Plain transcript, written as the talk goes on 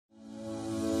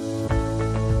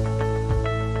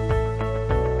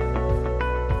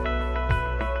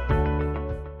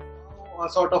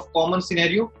sort of common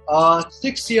scenario. A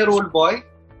 6-year-old boy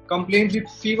complains with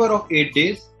fever of 8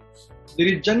 days. There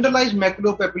is generalized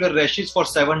maculopapular rashes for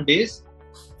 7 days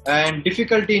and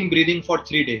difficulty in breathing for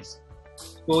 3 days.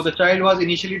 So the child was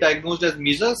initially diagnosed as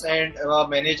measles and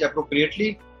managed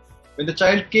appropriately. When the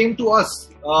child came to us,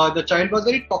 the child was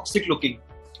very toxic looking.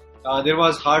 There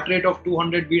was heart rate of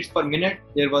 200 beats per minute.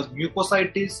 There was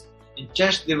mucositis. In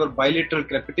chest, there were bilateral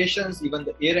crepitations. Even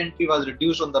the air entry was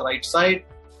reduced on the right side.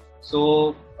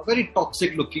 So a very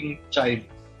toxic looking child.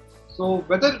 So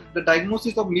whether the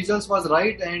diagnosis of measles was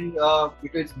right, and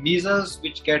it is measles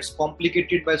which gets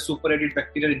complicated by superadded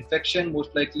bacterial infection,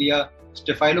 most likely a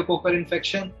staphylococcal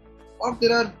infection, or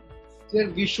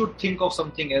we should think of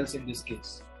something else in this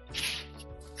case.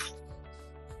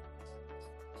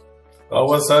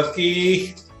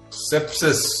 Kawasaki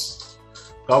sepsis.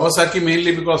 Kawasaki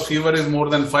mainly because fever is more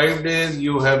than 5 days,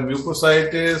 you have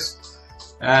mucositis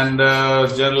and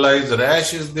generalized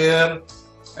rash is there,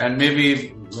 and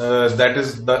maybe that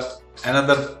is the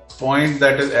another point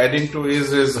that is adding to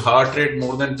his heart rate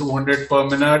more than 200 per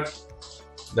minute.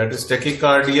 That is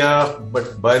tachycardia,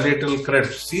 but bilateral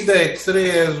crept. See the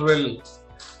X-ray as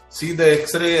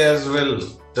well.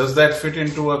 Does that fit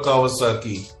into a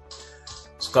Kawasaki?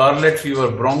 Scarlet fever,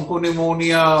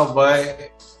 bronchopneumonia by...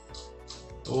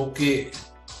 Okay,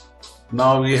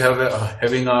 now we have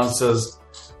having answers.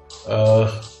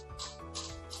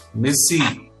 MISC,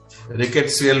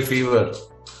 rickettsial fever,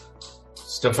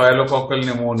 staphylococcal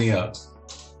pneumonia.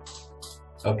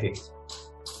 Okay,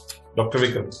 Dr.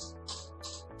 Vikram.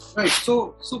 Right,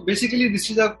 so basically this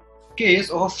is a case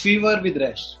of fever with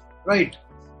rash, right?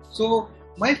 So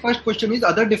my first question is,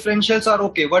 other differentials are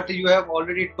okay. What you have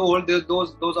already told,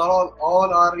 those are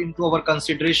all are into our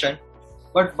consideration.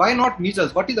 But why not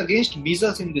measles? What is against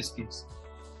measles in this case?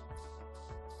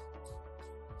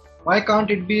 Why can't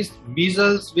it be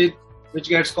measles which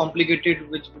gets complicated,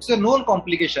 which is a known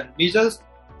complication? Measles,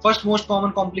 first most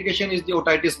common complication is the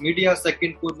otitis media,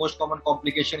 second most common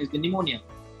complication is the pneumonia,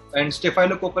 and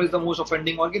staphylococcal is the most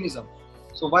offending organism.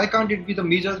 So why can't it be the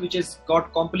measles which has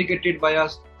got complicated by a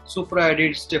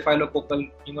supraadded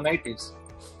staphylococcal pneumonitis?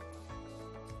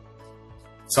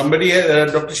 Somebody,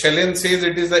 Dr. Shailen says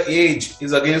it is the age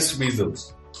is against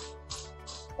measles.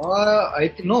 I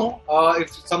think no. If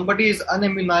somebody is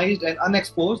unimmunized and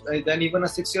unexposed, then even a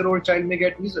 6-year-old child may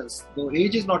get measles. So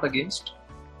age is not against.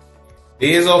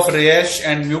 Days of rash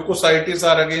and mucositis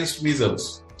are against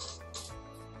measles.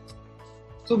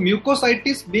 So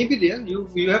mucositis may be there.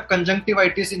 You have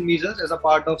conjunctivitis in measles as a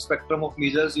part of spectrum of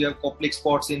measles. You have coplic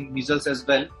spots in measles as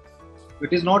well.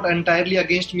 It is not entirely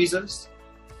against measles.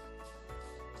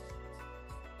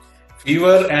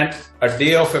 Fever and a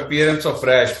day of appearance of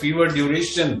rash. Fever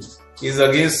duration is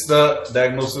against the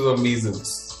diagnosis of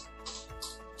measles.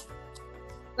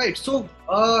 Right. So,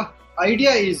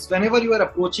 idea is whenever you are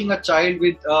approaching a child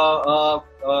with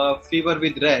fever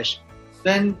with rash,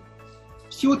 then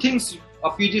few things a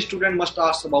PG student must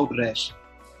ask about rash.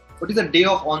 What is the day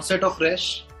of onset of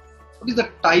rash? What is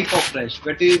the type of rash?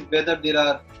 Whether there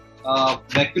are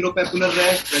maculopapular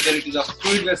rash, whether it is a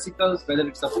fluid vesicles, whether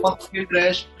it's a pus-filled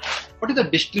rash. What is the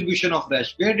distribution of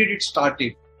rash? Where did it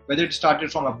started? Whether it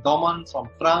started from abdomen, from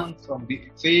trunk, from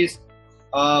face,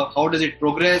 how does it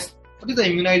progress? What is the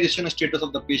immunization status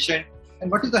of the patient?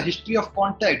 And what is the history of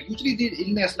contact? Usually these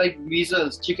illness like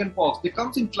measles, chickenpox, they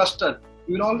comes in cluster.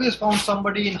 You will always find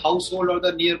somebody in household or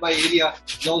the nearby area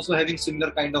is also having similar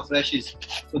kind of rashes.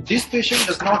 So this patient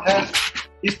has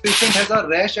a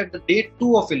rash at the day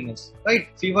 2 of illness, right?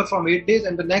 Fever from 8 days,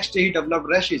 and the next day he developed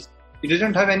rashes. He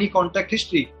didn't have any contact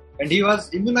history, and he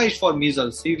was immunized for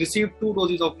measles. He received 2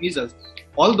 doses of measles.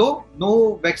 Although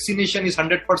no vaccination is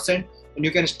 100% and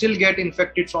you can still get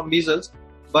infected from measles,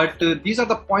 but these are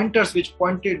the pointers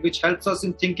which helps us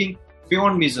in thinking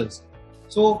beyond measles.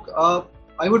 So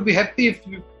I would be happy if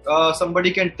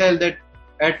somebody can tell that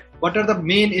what are the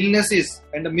main illnesses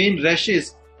and the main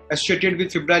rashes associated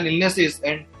with febrile illnesses,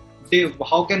 and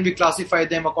how can we classify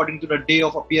them according to the day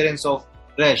of appearance of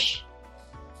rash?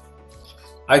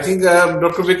 I think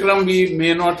Dr. Vikram, we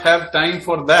may not have time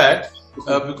for that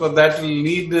because that will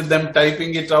need them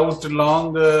typing it out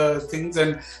long things,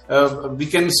 and we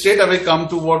can straight away come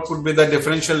to what could be the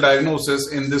differential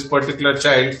diagnosis in this particular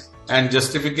child and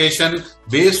justification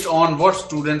based on what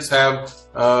students have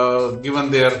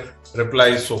given their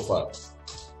replies so far.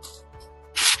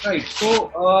 Right.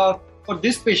 So for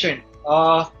this patient,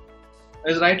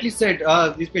 as rightly said,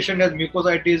 this patient has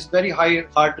mucositis, very high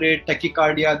heart rate,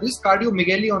 tachycardia. This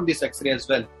cardiomegaly on this X-ray as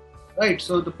well. Right.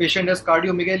 So the patient has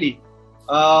cardiomegaly.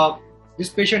 This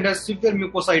patient has severe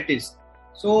mucositis.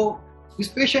 So this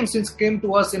patient, since came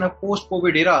to us in a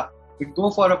post-COVID era, we go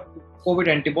for a COVID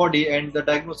antibody, and the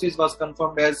diagnosis was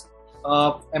confirmed as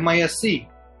MISC,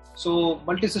 so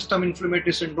multi-system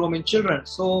inflammatory syndrome in children.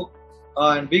 So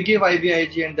and we gave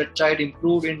IVIG, and the child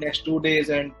improved in next 2 days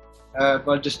and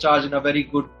was discharged in a very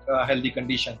good healthy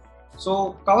condition.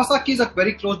 So Kawasaki is a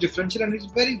very close differential, and it's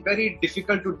very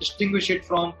difficult to distinguish it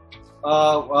from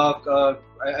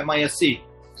MISC.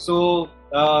 So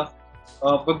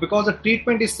but because the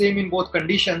treatment is same in both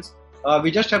conditions,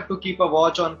 we just have to keep a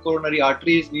watch on coronary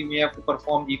arteries. We may have to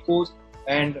perform echoes,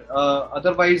 and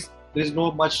otherwise there is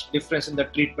no much difference in the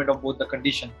treatment of both the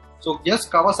condition. So yes,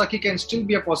 Kawasaki can still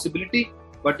be a possibility,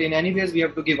 but in any ways we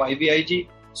have to give IVIG,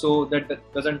 so that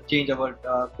doesn't change our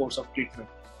course of treatment.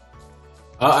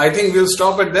 I think we'll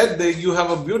stop at that. You have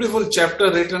a beautiful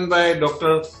chapter written by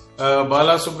Dr.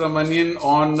 Bala Subramanian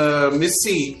on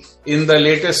MISC in the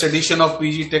latest edition of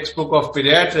PG Textbook of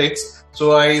Pediatrics.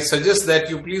 So I suggest that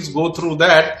you please go through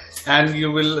that, and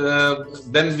you will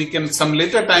then we can some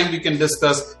later time we can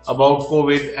discuss about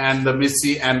COVID and the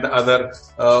MISC and the other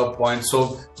points.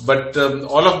 So, but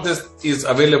all of this is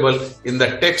available in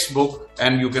the textbook,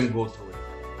 and you can go through it.